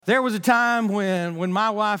There was a time when my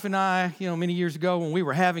wife and I, many years ago when we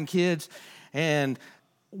were having kids and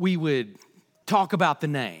we would talk about the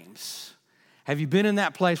names. Have you been in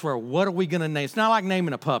that place where what are we going to name? It's not like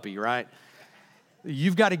naming a puppy, right?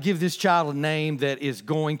 You've got to give this child a name that is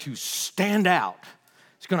going to stand out.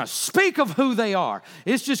 It's going to speak of who they are.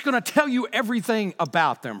 It's just going to tell you everything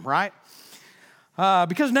about them, right?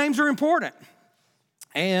 Because names are important.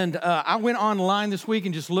 And I went online this week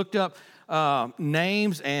and just looked up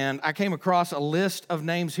names, and I came across a list of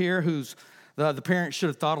names here whose the parents should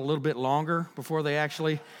have thought a little bit longer before they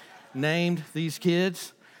actually named these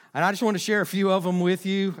kids. And I just want to share a few of them with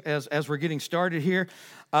you as we're getting started here.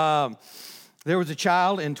 There was a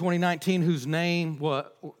child in 2019 whose name,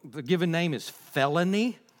 the given name is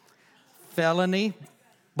Felony. Felony.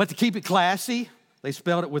 But to keep it classy, they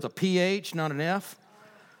spelled it with a PH, not an F.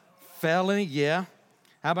 Felony, yeah.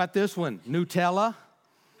 How about this one? Nutella.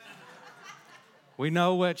 We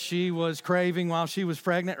know what she was craving while she was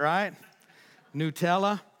pregnant, right?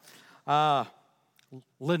 Nutella.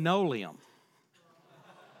 Linoleum.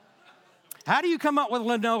 How do you come up with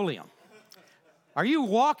linoleum? Are you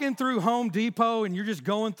walking through Home Depot and you're just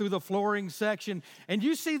going through the flooring section and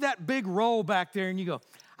you see that big roll back there and you go,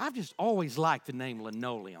 I've just always liked the name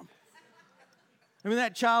linoleum. I mean,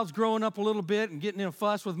 that child's growing up a little bit and getting in a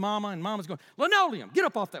fuss with mama, and mama's going, linoleum, get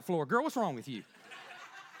up off that floor, girl, what's wrong with you?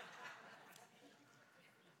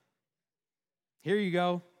 Here you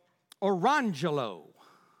go. Orangelo.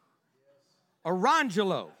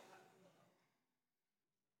 Orangelo.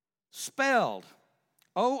 Spelled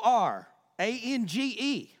O-R-A-N-G-E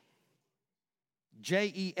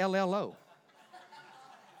J-E-L-L-O.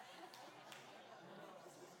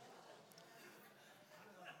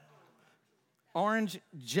 Orange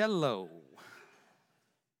Jello.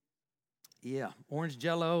 Yeah, orange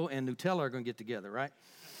Jello and Nutella are going to get together, right?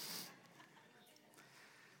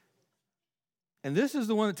 And this is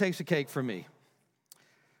the one that takes the cake for me.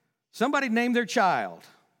 Somebody named their child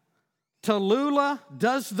Tallulah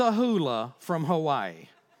Does the Hula from Hawaii.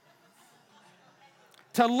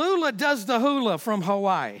 Tallulah Does the Hula from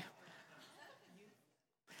Hawaii.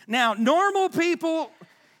 Now, normal people,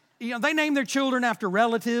 they name their children after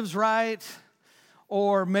relatives, right?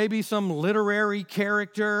 Or maybe some literary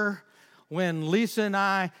character. When Lisa and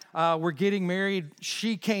I were getting married,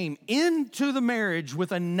 she came into the marriage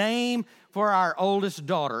with a name for our oldest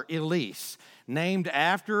daughter, Elise, named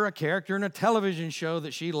after a character in a television show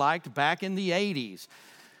that she liked back in the 80s.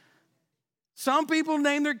 Some people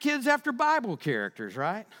name their kids after Bible characters,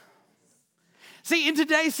 right? See, in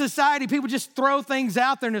today's society, people just throw things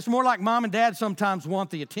out there, and it's more like mom and dad sometimes want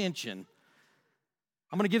the attention.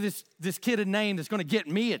 I'm going to give this kid a name that's going to get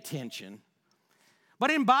me attention. But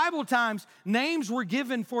in Bible times, names were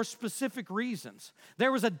given for specific reasons.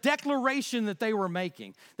 There was a declaration that they were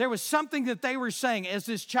making. There was something that they were saying. As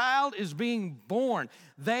this child is being born,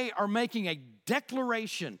 they are making a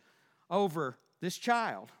declaration over this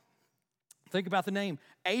child. Think about the name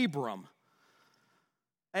Abram.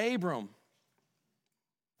 Abram,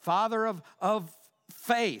 father of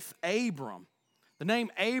faith, Abram. The name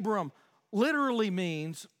Abram literally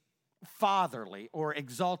means fatherly or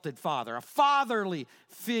exalted father, a fatherly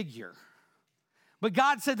figure. But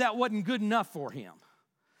God said that wasn't good enough for him.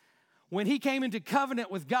 When he came into covenant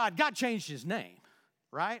with God, God changed his name,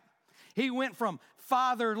 right? He went from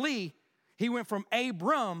fatherly, he went from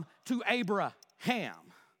Abram to Abraham,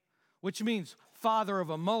 which means father of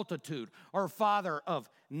a multitude or father of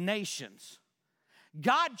nations.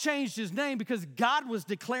 God changed his name because God was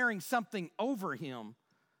declaring something over him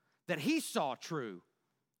that he saw true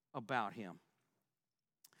about him.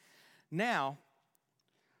 Now,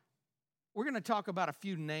 we're going to talk about a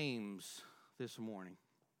few names this morning.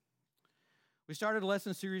 We started a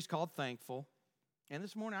lesson series called Thankful, and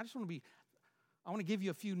this morning I want to give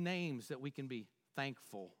you a few names that we can be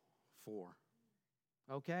thankful for.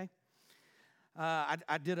 Okay?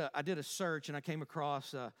 I did a search, and I came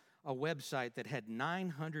across a website that had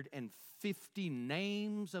 950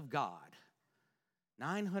 names of God.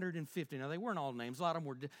 950. Now, they weren't all names. A lot of them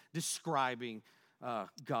were describing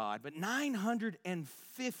God, but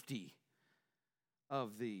 950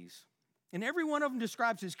 of these. And every one of them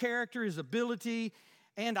describes his character, his ability,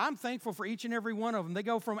 and I'm thankful for each and every one of them. They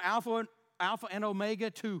go from Alpha and Omega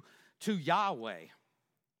to Yahweh.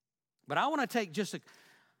 But I want to take just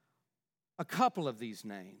a couple of these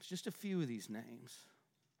names, just a few of these names,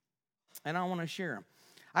 and I want to share them.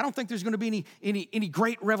 I don't think there's going to be any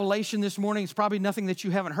great revelation this morning. It's probably nothing that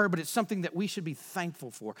you haven't heard, but it's something that we should be thankful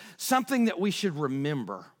for, something that we should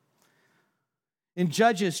remember. In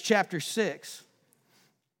Judges chapter 6,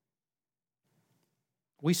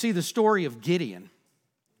 we see the story of Gideon.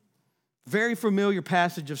 Very familiar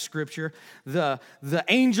passage of Scripture. The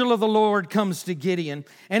angel of the Lord comes to Gideon.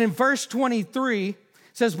 And in verse 23, it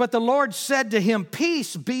says, "But the Lord said to him,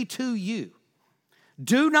 'Peace be to you.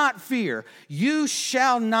 Do not fear. You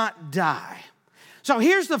shall not die.'" So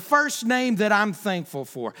here's the first name that I'm thankful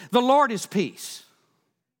for. The Lord is peace.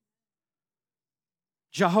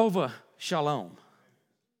 Jehovah Shalom.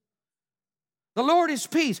 The Lord is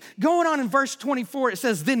peace. Going on in verse 24, it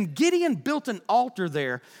says, "Then Gideon built an altar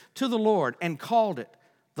there to the Lord and called it,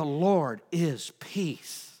 'The Lord is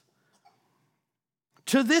peace.'"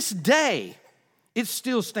 To this day, it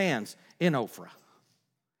still stands in Ophrah.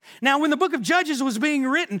 Now, when the book of Judges was being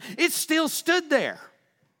written, it still stood there.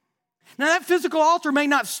 Now, that physical altar may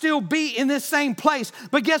not still be in this same place,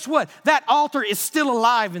 but guess what? That altar is still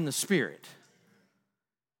alive in the Spirit.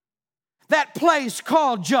 That place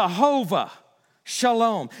called Jehovah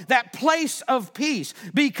Shalom, that place of peace,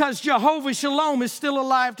 because Jehovah Shalom is still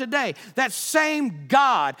alive today. That same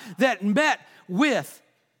God that met with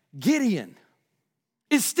Gideon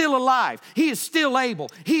is still alive. He is still able.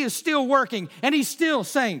 He is still working, and he's still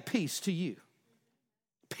saying, "Peace to you.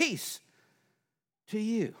 Peace to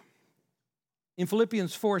you." In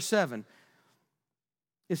Philippians 4:7,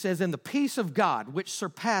 it says, "And the peace of God, which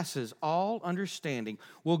surpasses all understanding,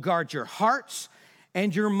 will guard your hearts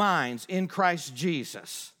and your minds in Christ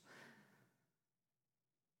Jesus."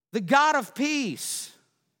 The God of peace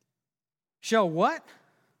shall what?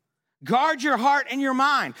 Guard your heart and your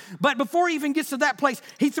mind. But before he even gets to that place,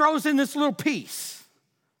 he throws in this little piece,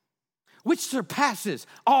 which surpasses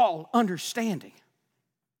all understanding.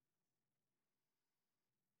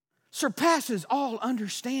 Surpasses all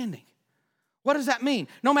understanding. What does that mean?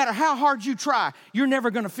 No matter how hard you try, you're never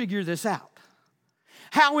going to figure this out.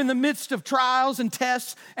 How in the midst of trials and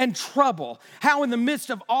tests and trouble, how in the midst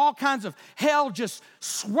of all kinds of hell just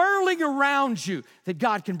swirling around you, that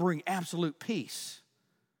God can bring absolute peace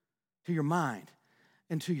to your mind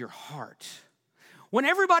and to your heart. When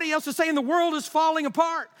everybody else is saying the world is falling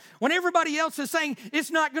apart, when everybody else is saying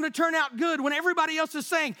it's not going to turn out good, when everybody else is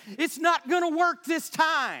saying it's not going to work this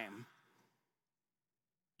time,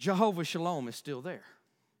 Jehovah Shalom is still there.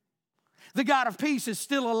 The God of peace is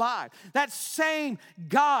still alive. That same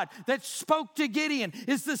God that spoke to Gideon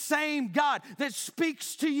is the same God that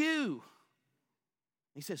speaks to you.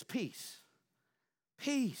 He says, "Peace,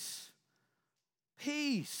 peace,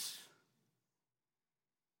 peace."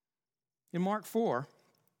 In Mark 4,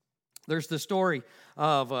 there's the story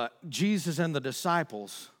of Jesus and the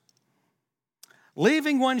disciples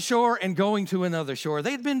leaving one shore and going to another shore.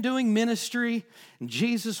 They'd been doing ministry, and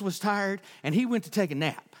Jesus was tired, and he went to take a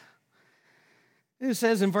nap. It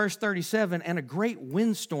says in verse 37, "And a great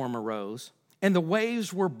windstorm arose, and the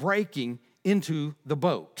waves were breaking into the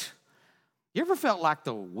boat." You ever felt like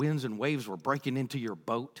the winds and waves were breaking into your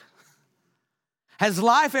boat? Has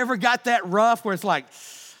life ever got that rough where it's like,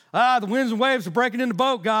 the winds and waves are breaking in the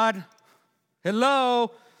boat, God?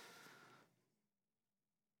 Hello?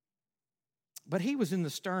 But he was in the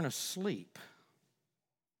stern asleep.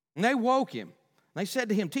 And they woke him. They said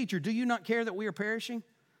to him, "Teacher, do you not care that we are perishing?"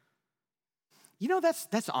 You know,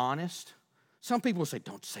 that's honest. Some people will say,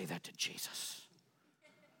 "Don't say that to Jesus.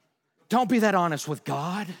 Don't be that honest with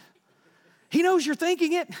God. He knows you're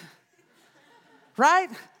thinking it." Right?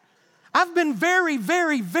 I've been very,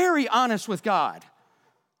 very, very honest with God.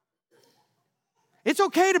 It's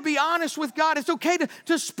okay to be honest with God. It's okay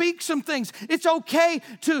to speak some things. It's okay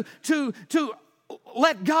to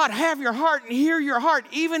let God have your heart and hear your heart,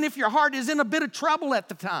 even if your heart is in a bit of trouble at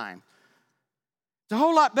the time. It's a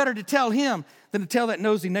whole lot better to tell him than to tell that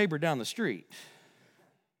nosy neighbor down the street.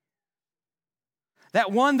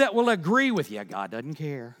 That one that will agree with you. God doesn't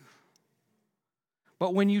care.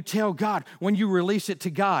 But when you tell God, when you release it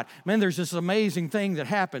to God, man, there's this amazing thing that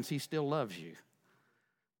happens. He still loves you.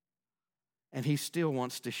 And he still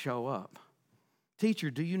wants to show up. "Teacher,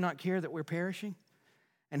 do you not care that we're perishing?"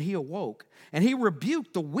 And he awoke, and he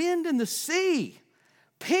rebuked the wind and the sea.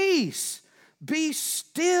 "Peace, be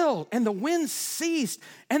still." And the wind ceased,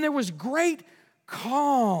 and there was great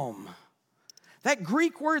calm. That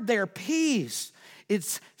Greek word there, peace,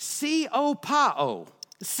 it's siopao,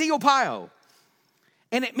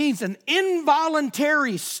 and it means an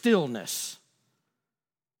involuntary stillness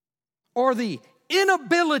or the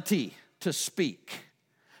inability to speak,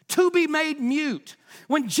 to be made mute.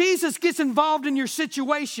 When Jesus gets involved in your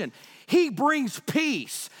situation, he brings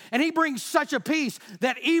peace. And he brings such a peace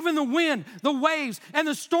that even the wind, the waves, and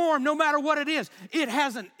the storm, no matter what it is, it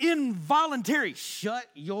has an involuntary shut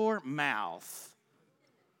your mouth.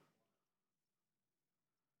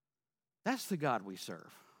 That's the God we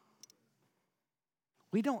serve.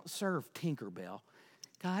 We don't serve Tinkerbell.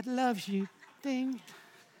 God loves you. Ding.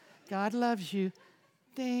 God loves you.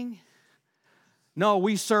 Ding. No,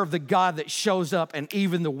 we serve the God that shows up and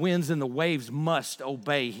even the winds and the waves must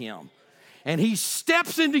obey him. And he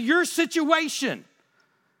steps into your situation.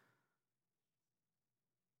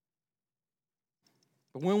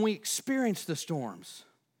 But when we experience the storms,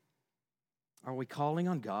 are we calling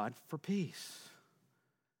on God for peace?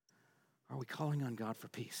 Are we calling on God for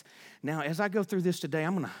peace? Now, as I go through this today,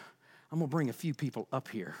 I'm gonna bring a few people up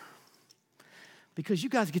here because you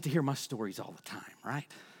guys get to hear my stories all the time, right?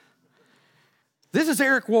 This is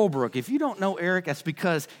Eric Wolbrook. If you don't know Eric, that's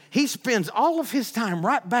because he spends all of his time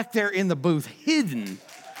right back there in the booth, hidden.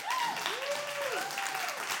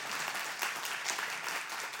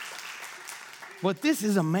 But this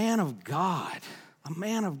is a man of God, a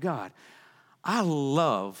man of God. I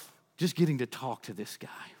love just getting to talk to this guy.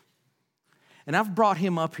 And I've brought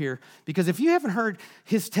him up here because if you haven't heard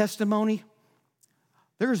his testimony,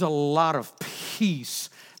 there's a lot of peace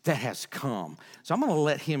that has come. So I'm going to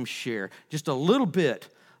let him share just a little bit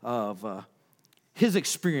of his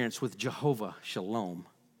experience with Jehovah Shalom.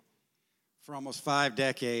 For almost 5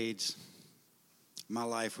 decades, my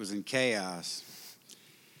life was in chaos.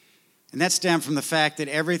 And that stemmed from the fact that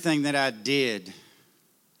everything that I did,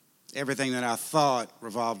 everything that I thought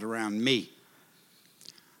revolved around me.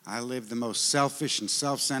 I lived the most selfish and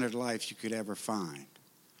self-centered life you could ever find.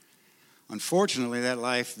 Unfortunately, that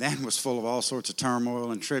life then was full of all sorts of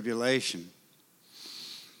turmoil and tribulation.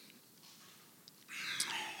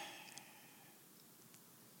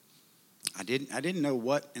 I didn't know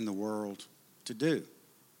what in the world to do.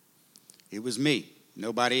 It was me,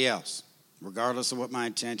 nobody else, regardless of what my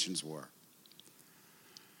intentions were.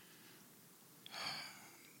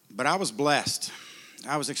 But I was blessed.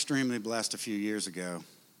 I was extremely blessed a few years ago.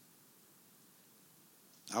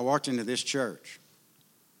 I walked into this church.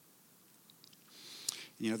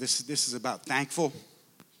 You know, this is about thankful.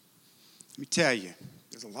 Let me tell you,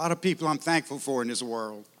 there's a lot of people I'm thankful for in this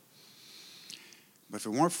world. But if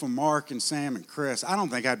it weren't for Mark and Sam and Chris, I don't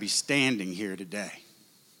think I'd be standing here today.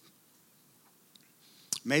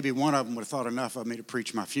 Maybe one of them would have thought enough of me to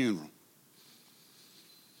preach my funeral.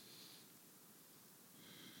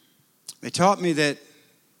 They taught me that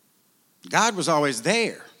God was always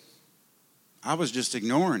there. I was just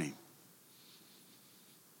ignoring him.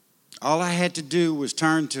 All I had to do was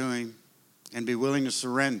turn to him and be willing to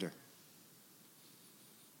surrender.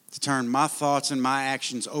 To turn my thoughts and my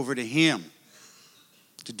actions over to him.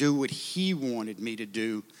 To do what he wanted me to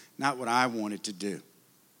do, not what I wanted to do.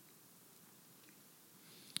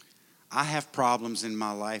 I have problems in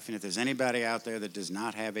my life, and if there's anybody out there that does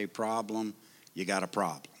not have a problem, you got a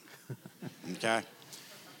problem. Okay?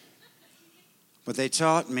 But they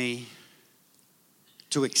taught me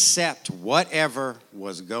to accept whatever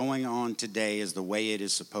was going on today as the way it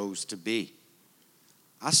is supposed to be.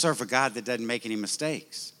 I serve a God that doesn't make any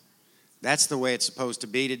mistakes. That's the way it's supposed to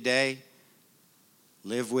be today.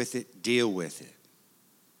 Live with it, deal with it.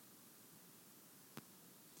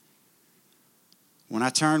 When I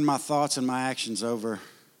turned my thoughts and my actions over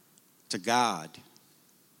to God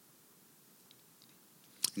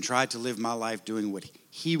and tried to live my life doing what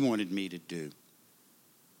he wanted me to do,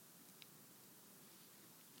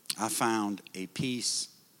 I found a peace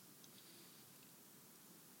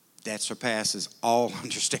that surpasses all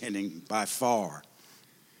understanding by far.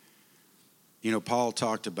 You know, Paul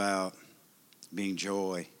talked about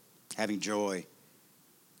having joy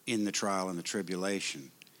in the trial and the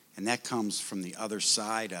tribulation. And that comes from the other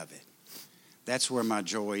side of it. That's where my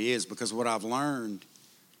joy is, because what I've learned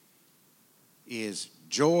is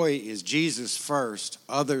joy is Jesus first,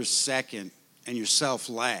 others second, and yourself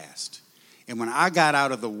last. And when I got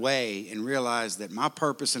out of the way and realized that my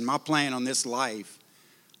purpose and my plan on this life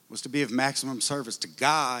was to be of maximum service to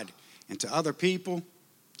God and to other people,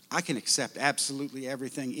 I can accept absolutely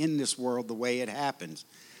everything in this world the way it happens.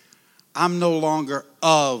 I'm no longer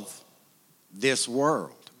of this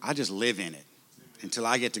world. I just live in it until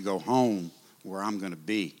I get to go home where I'm going to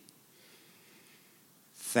be.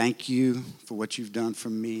 Thank you for what you've done for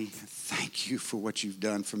me. Thank you for what you've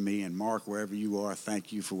done for me. And Mark, wherever you are,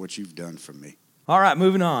 thank you for what you've done for me. All right,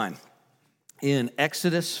 moving on. In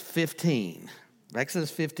Exodus 15,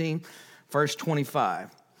 verse 25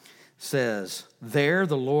 says, "There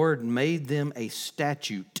the Lord made them a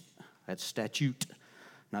statute." That's statute,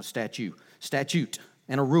 not statue. Statute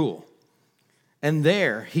and a rule. "And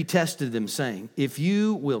there he tested them, saying, if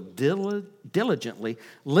you will diligently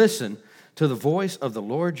listen to the voice of the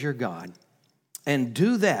Lord your God, and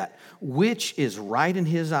do that which is right in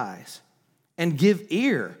his eyes, and give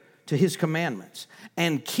ear to his commandments,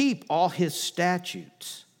 and keep all his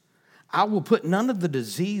statutes, I will put none of the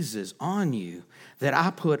diseases on you that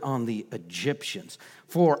I put on the Egyptians,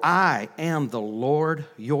 for I am the Lord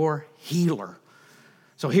your healer.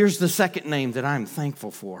 So here's the second name that I'm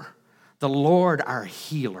thankful for. The Lord our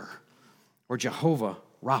healer, or Jehovah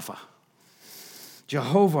Rapha.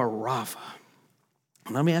 Jehovah Rapha.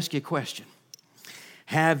 Let me ask you a question.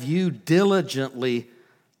 Have you diligently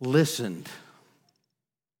listened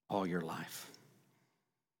all your life?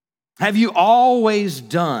 Have you always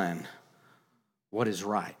done what is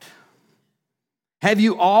right? Have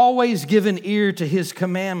you always given ear to his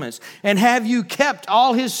commandments? And have you kept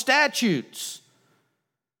all his statutes?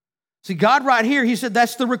 See, God right here, he said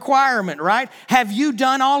that's the requirement, right? Have you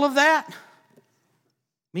done all of that?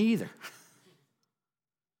 Me either.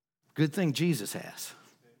 Good thing Jesus has,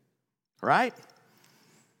 right?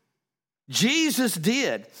 Jesus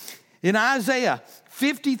did. In Isaiah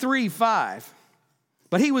 53:5,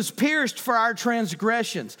 but he was pierced for our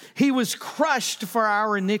transgressions. He was crushed for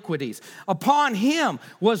our iniquities. Upon him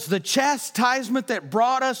was the chastisement that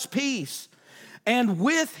brought us peace. And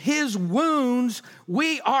with his wounds,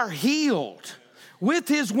 we are healed. With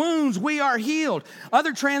his wounds, we are healed.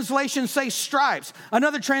 Other translations say stripes.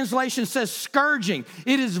 Another translation says scourging.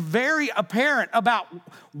 It is very apparent about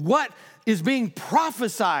what is being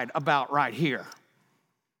prophesied about right here.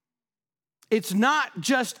 It's not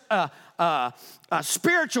just a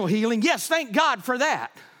spiritual healing. Yes, thank God for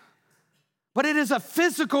that. But it is a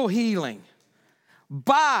physical healing.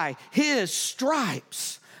 By his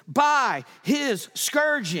stripes, by his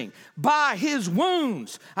scourging, by his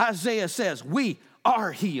wounds, Isaiah says, we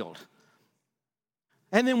are healed.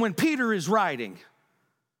 And then when Peter is writing,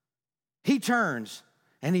 he turns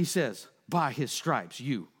and he says, by his stripes,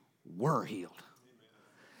 you were healed.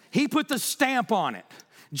 He put the stamp on it.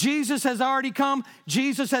 Jesus has already come.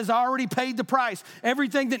 Jesus has already paid the price.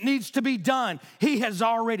 Everything that needs to be done, he has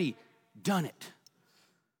already done it.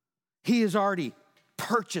 He has already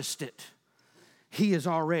purchased it. He has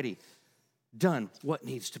already done what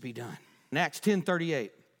needs to be done. In Acts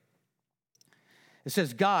 10:38, it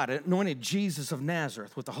says, God anointed Jesus of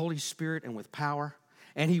Nazareth with the Holy Spirit and with power,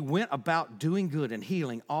 and he went about doing good and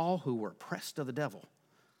healing all who were oppressed of the devil,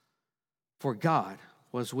 for God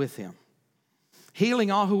was with him.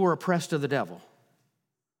 Healing all who were oppressed of the devil.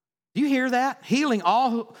 Do you hear that? Healing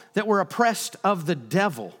all that were oppressed of the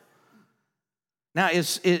devil. Now,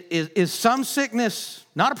 is some sickness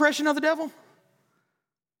not oppression of the devil?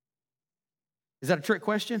 Is that a trick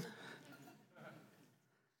question?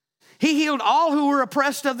 He healed all who were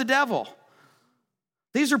oppressed of the devil.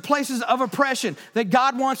 These are places of oppression that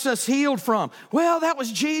God wants us healed from. Well, that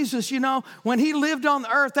was Jesus, When he lived on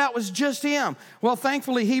the earth, that was just him. Well,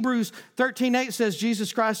 thankfully, Hebrews 13:8 says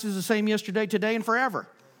Jesus Christ is the same yesterday, today, and forever.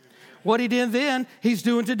 What he did then, he's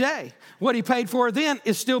doing today. What he paid for then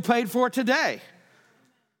is still paid for today.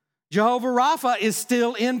 Jehovah Rapha is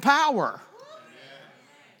still in power.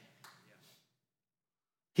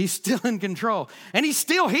 He's still in control. And he's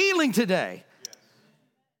still healing today.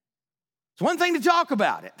 It's one thing to talk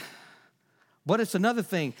about it, but it's another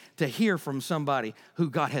thing to hear from somebody who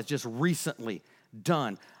God has just recently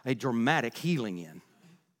done a dramatic healing in.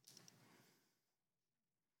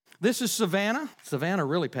 This is Savannah. Savannah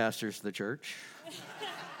really pastors the church.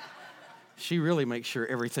 She really makes sure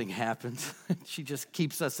everything happens. She just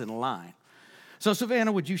keeps us in line. So,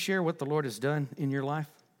 Savannah, would you share what the Lord has done in your life?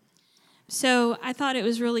 So I thought it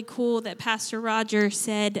was really cool that Pastor Roger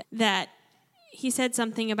said that he said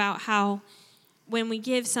something about how when we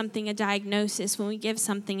give something a diagnosis, when we give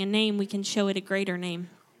something a name, we can show it a greater name.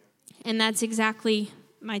 And that's exactly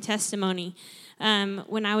my testimony.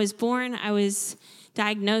 When I was born, I was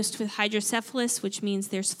diagnosed with hydrocephalus, which means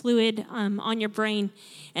there's fluid on your brain,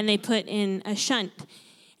 and they put in a shunt.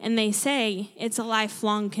 And they say it's a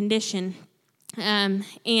lifelong condition.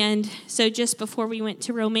 And so just before we went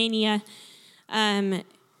to Romania,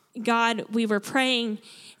 we were praying,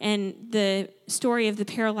 and the story of the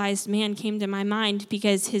paralyzed man came to my mind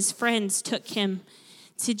because his friends took him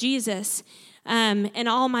to Jesus. And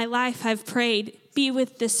all my life I've prayed, be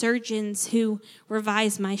with the surgeons who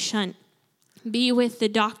revise my shunt. Be with the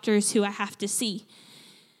doctors who I have to see.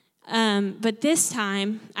 But this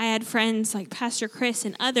time, I had friends like Pastor Chris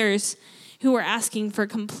and others who were asking for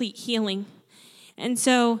complete healing. And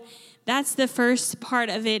so that's the first part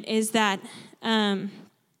of it, is that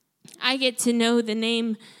I get to know the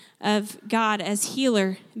name of God as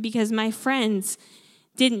healer because my friends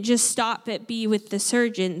didn't just stop at be with the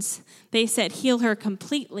surgeons. They said, heal her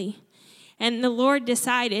completely. And the Lord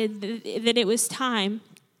decided that it was time.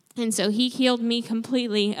 And so he healed me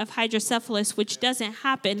completely of hydrocephalus, which doesn't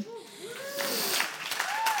happen.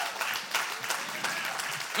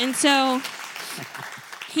 And so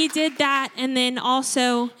he did that. And then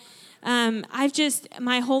also,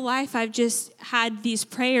 my whole life, I've just had these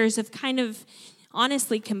prayers of kind of,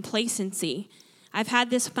 honestly, complacency. I've had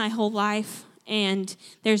this my whole life, and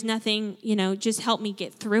there's nothing, just help me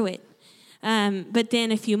get through it. But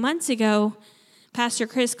then a few months ago, Pastor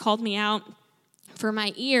Chris called me out for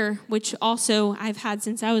my ear, which also I've had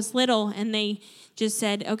since I was little, and they just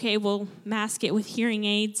said, okay, we'll mask it with hearing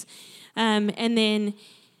aids. And then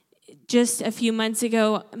just a few months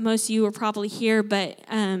ago, most of you were probably here, but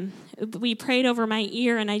we prayed over my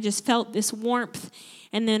ear, and I just felt this warmth.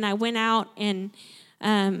 And then I went out and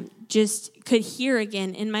just could hear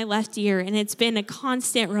again in my left ear. And it's been a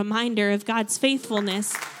constant reminder of God's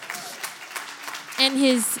faithfulness and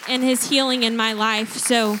his healing in my life.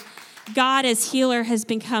 So God as healer has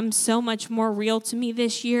become so much more real to me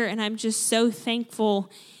this year, and I'm just so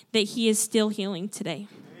thankful that he is still healing today.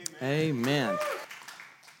 Amen.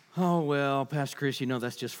 Oh, well, Pastor Chris,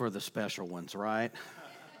 that's just for the special ones, right?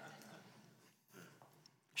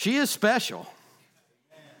 She is special.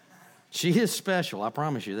 She is special, I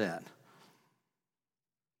promise you that.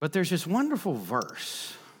 But there's this wonderful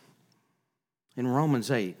verse in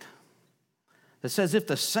Romans 8 that says, if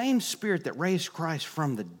the same Spirit that raised Christ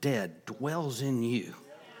from the dead dwells in you,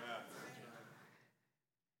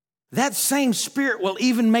 that same Spirit will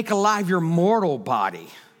even make alive your mortal body.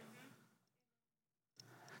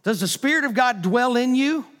 Does the Spirit of God dwell in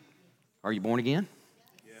you? Are you born again?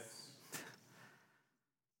 Yes.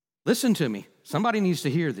 Listen to me. Somebody needs to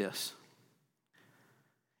hear this.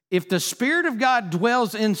 If the Spirit of God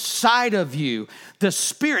dwells inside of you, that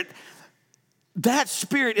Spirit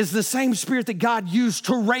is the same Spirit that God used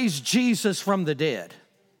to raise Jesus from the dead.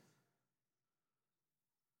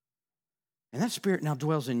 And that Spirit now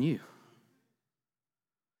dwells in you.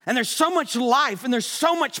 And there's so much life and there's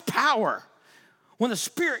so much power when the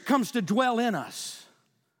Spirit comes to dwell in us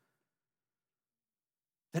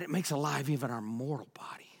that it makes alive even our mortal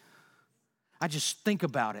body. I just think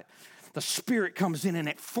about it. The Spirit comes in and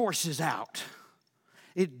it forces out.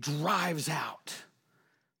 It drives out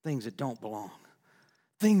things that don't belong,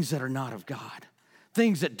 things that are not of God,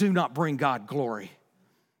 things that do not bring God glory.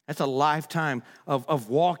 That's a lifetime of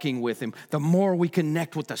walking with Him. The more we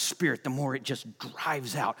connect with the Spirit, the more it just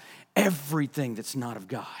drives out everything that's not of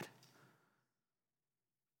God.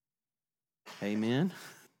 Amen.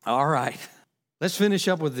 All right. Let's finish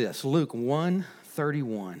up with this. Luke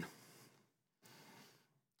 1:31.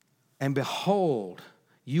 And behold,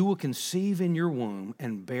 you will conceive in your womb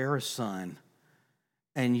and bear a son,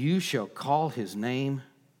 and you shall call his name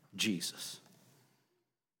Jesus.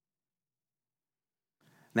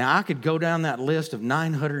 Now, I could go down that list of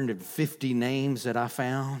 950 names that I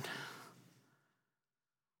found,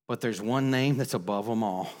 but there's one name that's above them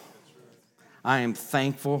all. I am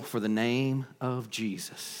thankful for the name of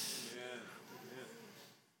Jesus.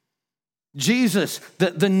 Jesus,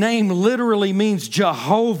 the name literally means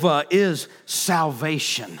Jehovah is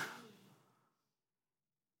salvation.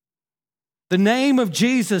 The name of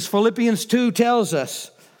Jesus, Philippians 2 tells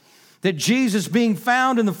us that Jesus, being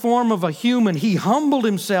found in the form of a human, he humbled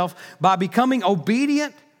himself by becoming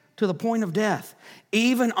obedient to the point of death,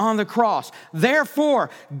 even on the cross. Therefore,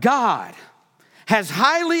 God has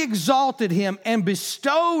highly exalted him and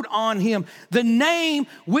bestowed on him the name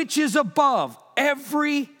which is above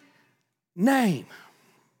every name.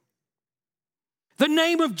 The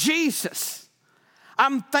name of Jesus.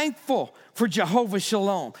 I'm thankful for Jehovah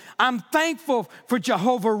Shalom. I'm thankful for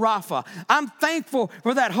Jehovah Rapha. I'm thankful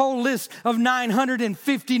for that whole list of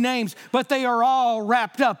 950 names, but they are all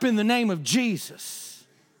wrapped up in the name of Jesus.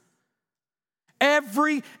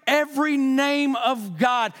 Every name of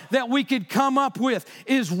God that we could come up with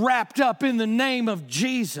is wrapped up in the name of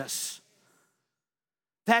Jesus.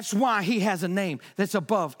 That's why he has a name that's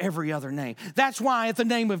above every other name. That's why at the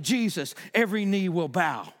name of Jesus, every knee will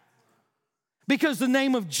bow. Because the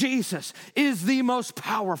name of Jesus is the most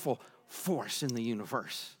powerful force in the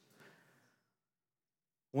universe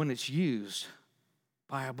when it's used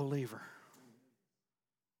by a believer.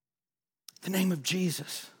 The name of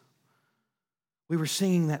Jesus. We were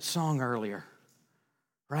singing that song earlier,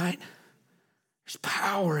 right? There's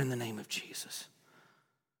power in the name of Jesus.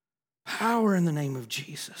 Power in the name of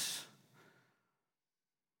Jesus.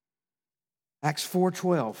 Acts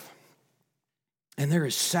 4:12. And there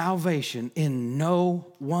is salvation in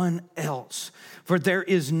no one else, for there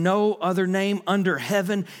is no other name under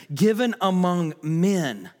heaven given among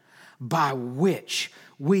men by which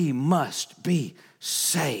we must be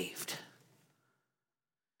saved.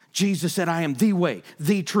 Jesus said, I am the way,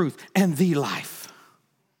 the truth, and the life.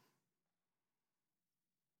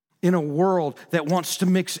 in a world that wants to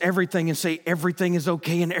mix everything and say everything is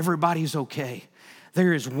okay and everybody's okay.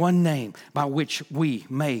 There is one name by which we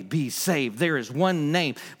may be saved. There is one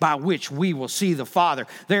name by which we will see the Father.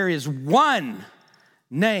 There is one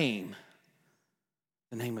name,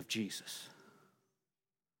 the name of Jesus.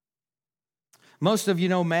 Most of you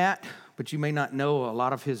know Matt, but you may not know a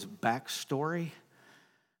lot of his backstory.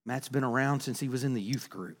 Matt's been around since he was in the youth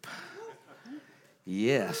group.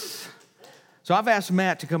 Yes. So I've asked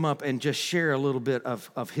Matt to come up and just share a little bit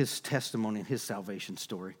of his testimony and his salvation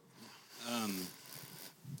story.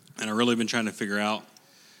 And I've really been trying to figure out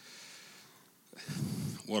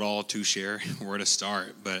what all to share, where to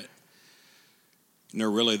start. But,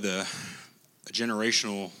 really a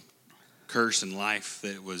generational curse in life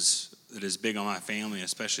that is big on my family,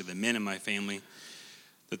 especially the men in my family,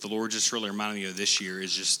 that the Lord just really reminded me of this year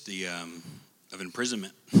is just the of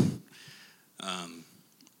imprisonment. I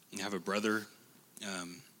have a brother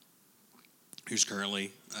who's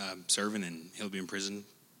currently serving, and he'll be in prison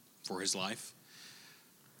for his life.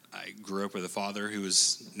 I grew up with a father who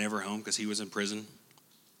was never home because he was in prison.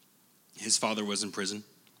 His father was in prison.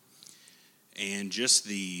 And just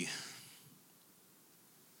the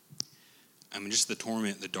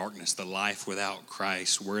torment, the darkness, the life without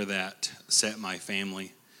Christ, where that set my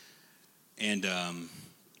family. And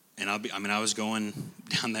I was going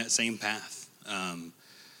down that same path.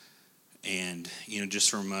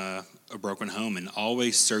 Just from a broken home and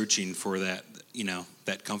always searching for that,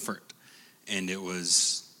 that comfort. And it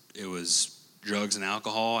was drugs and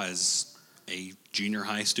alcohol as a junior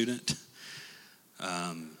high student.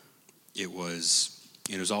 It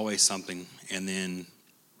was always something. And then,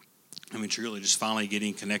 truly just finally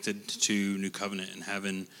getting connected to New Covenant and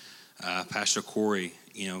having Pastor Corey,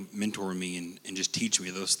 mentor me and just teach me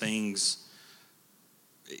those things.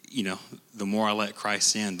 The more I let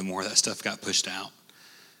Christ in, the more that stuff got pushed out.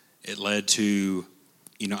 It led to,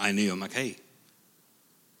 I knew, I'm like, hey,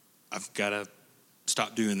 I've got to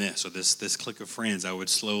stop doing this. Or this clique of friends, I would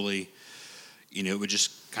slowly, it would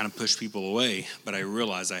just kind of push people away. But I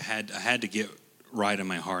realized I had to get right in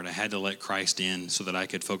my heart. I had to let Christ in so that I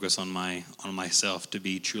could focus on myself to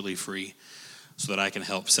be truly free, so that I can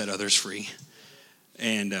help set others free.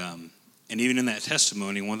 And even in that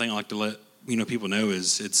testimony, one thing I like to let people know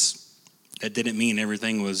is that didn't mean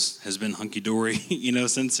everything has been hunky-dory,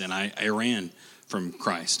 since then. I ran from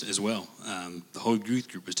Christ as well. The whole youth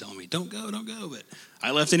group was telling me, don't go, but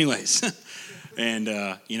I left anyways. And,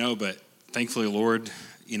 but thankfully the Lord,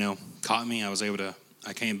 caught me.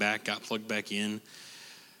 I came back, got plugged back in.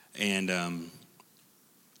 And,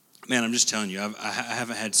 man, I'm just telling you, I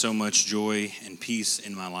haven't had so much joy and peace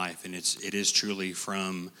in my life. And it is truly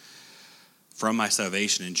from my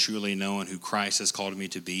salvation and truly knowing who Christ has called me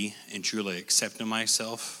to be and truly accepting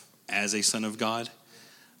myself as a son of God,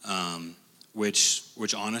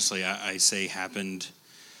 which honestly I say happened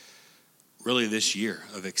really this year,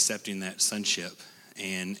 of accepting that sonship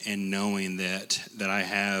and knowing that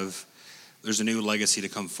there's a new legacy to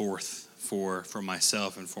come forth for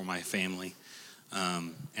myself and for my family.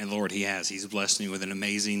 And Lord, He's blessed me with an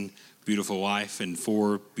amazing, beautiful wife and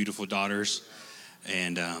 4 beautiful daughters.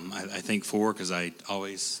 And I think 4 because I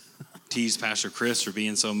always tease Pastor Chris for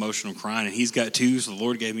being so emotional crying, and he's got 2, so the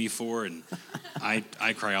Lord gave me 4, and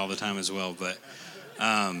I cry all the time as well. But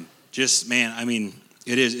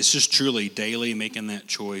it's just truly daily making that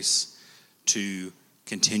choice to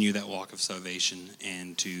continue that walk of salvation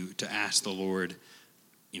and to ask the Lord,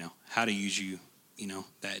 how to use you,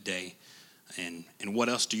 that day, and what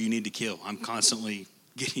else do you need to kill? I'm constantly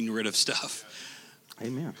getting rid of stuff.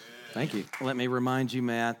 Amen. Thank you. Let me remind you,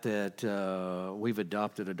 Matt, that we've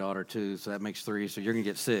adopted a daughter too, so that makes 3, so you're going to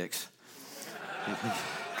get 6.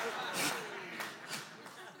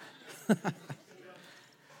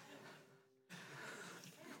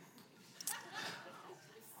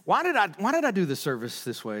 Why did I do the service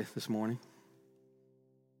this way this morning?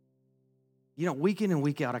 Week in and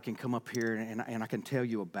week out, I can come up here and I can tell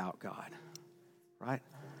you about God, right?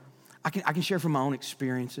 I can share from my own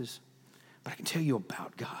experiences, but I can tell you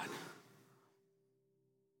about God.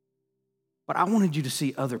 But I wanted you to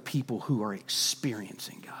see other people who are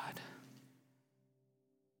experiencing God.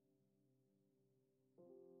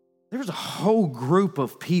 There was a whole group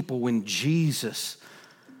of people when Jesus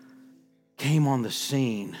came on the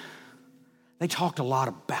scene. They talked a lot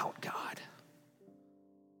about God.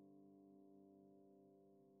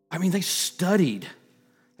 They studied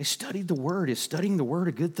the Word. Is studying the Word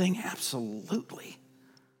a good thing? Absolutely.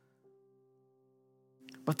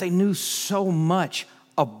 But they knew so much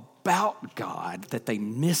about God that they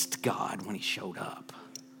missed God when He showed up.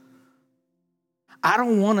 I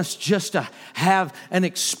don't want us just to have an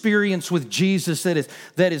experience with Jesus that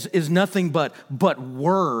is nothing but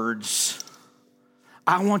words.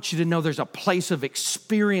 I want you to know there's a place of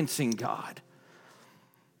experiencing God.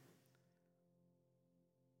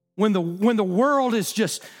 When the world is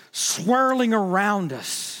just swirling around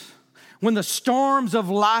us, when the storms of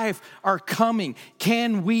life are coming,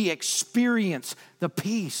 can we experience the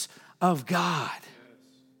peace of God?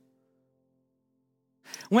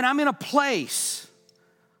 When I'm in a place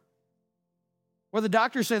where the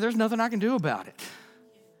doctors say there's nothing I can do about it,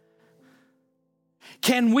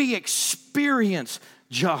 can we experience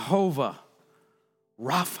Jehovah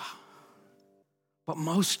Rapha? But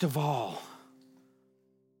most of all,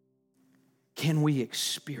 can we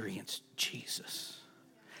experience Jesus?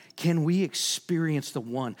 Can we experience the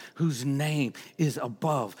one whose name is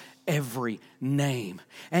above every name?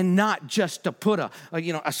 And not just to put a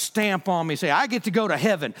stamp on me, say, I get to go to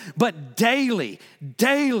heaven, but daily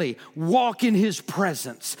walk in his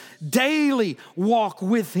presence, daily walk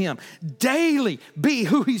with him, daily be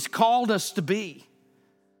who he's called us to be.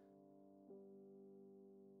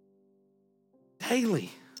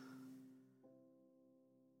 Daily.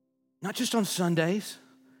 Not just on Sundays,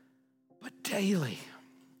 but daily.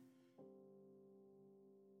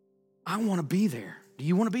 I want to be there. Do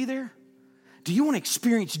you want to be there? Do you want to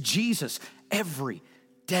experience Jesus every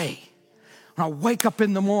day? When I wake up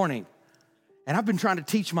in the morning, and I've been trying to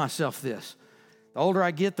teach myself this. The older I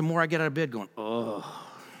get, the more I get out of bed going, oh.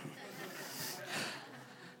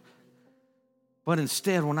 But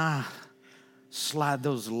instead, when I slide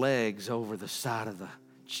those legs over the side of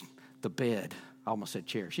the bed, I almost said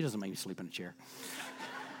chair. She doesn't make me sleep in a chair.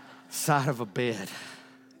 Side of a bed.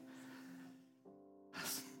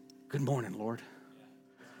 Good morning, Lord.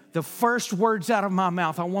 The first words out of my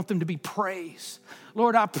mouth, I want them to be praise.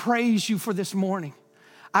 Lord, I praise you for this morning.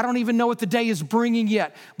 I don't even know what the day is bringing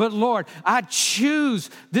yet, but Lord, I choose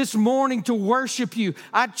this morning to worship you.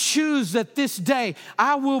 I choose that this day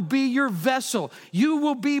I will be your vessel. You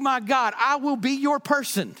will be my God. I will be your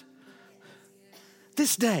person.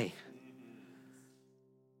 This day.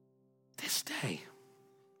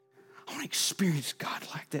 I want to experience God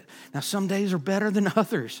like that. Now, some days are better than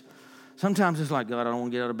others. Sometimes it's like, God, I don't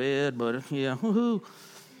want to get out of bed, but yeah, woohoo.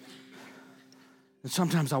 And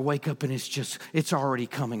sometimes I wake up and it's already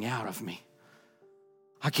coming out of me.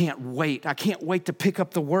 I can't wait. I can't wait to pick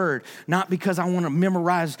up the word, not because I want to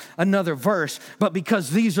memorize another verse, but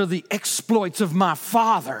because these are the exploits of my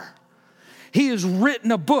Father. He has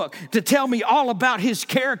written a book to tell me all about his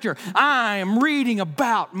character. I am reading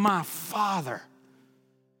about my Father.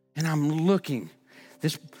 And I'm looking.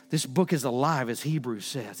 This book is alive, as Hebrews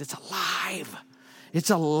says. It's alive. It's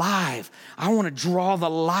alive. I want to draw the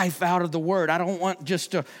life out of the word. I don't want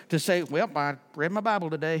just to say, well, I read my Bible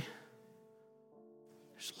today.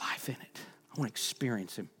 There's life in it. I want to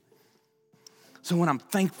experience him. So when I'm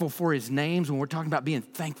thankful for his names, when we're talking about being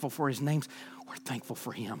thankful for his names, we're thankful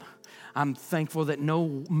for him. I'm thankful that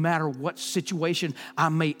no matter what situation I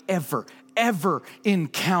may ever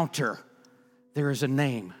encounter, there is a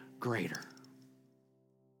name greater.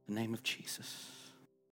 The name of Jesus.